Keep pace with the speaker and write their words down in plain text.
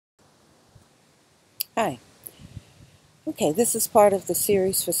Hi. Okay, this is part of the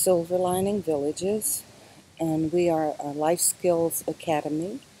series for Silver Lining Villages, and we are a life skills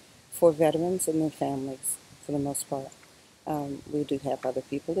academy for veterans and their families for the most part. We do have other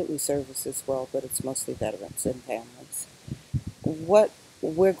people that we service as well, but it's mostly veterans and families. What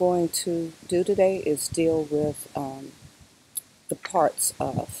we're going to do today is deal with the parts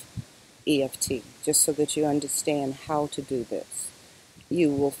of EFT, just so that you understand how to do this. You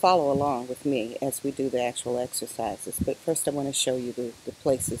will follow along with me as we do the actual exercises, but first I want to show you the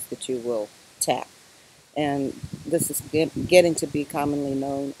places that you will tap. And this is getting to be commonly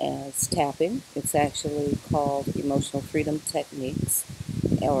known as tapping. It's actually called Emotional Freedom Techniques,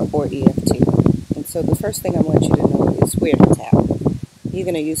 or EFT. And so the first thing I want you to know is where to tap. You're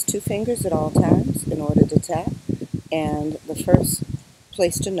going to use 2 fingers at all times in order to tap. And the first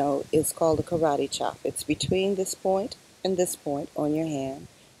place to know is called a karate chop. It's between this point and this point on your hand,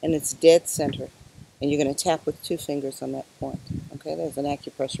 and it's dead center. And you're going to tap with 2 fingers on that point. Okay, there's an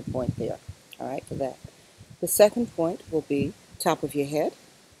acupressure point there. All right, for that. The second point will be top of your head.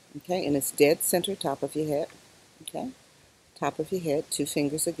 Okay, and it's dead center, top of your head. Okay, top of your head, 2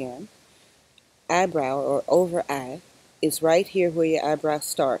 fingers again. Eyebrow or over eye is right here where your eyebrow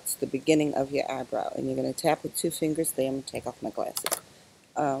starts, the beginning of your eyebrow. And you're going to tap with 2 fingers there. I'm going to take off my glasses.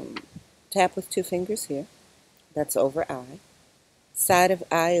 Tap with 2 fingers here. That's over eye. Side of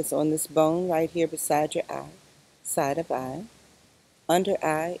eye is on this bone right here beside your eye. Side of eye. Under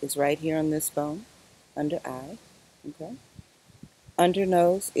eye is right here on this bone. Under eye. Okay. Under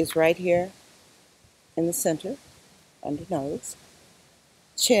nose is right here in the center. Under nose.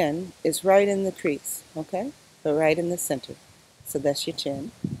 Chin is right in the crease. Okay. But right in the center. So that's your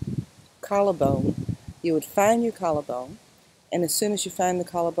chin. Collarbone. You would find your collarbone. And as soon as you find the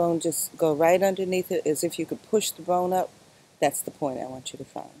collarbone, just go right underneath it as if you could push the bone up. That's the point I want you to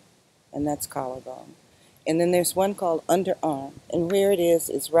find. And that's collarbone. And then there's one called underarm. And where it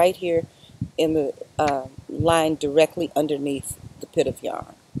is right here in the line directly underneath the pit of your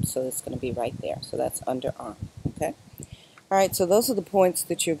arm. So it's going to be right there. So that's underarm. Okay? All right, so those are the points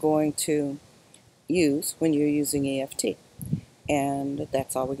that you're going to use when you're using EFT. And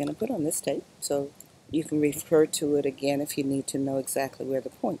that's all we're going to put on this tape. So you can refer to it again if you need to know exactly where the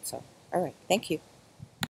points are. All right, thank you.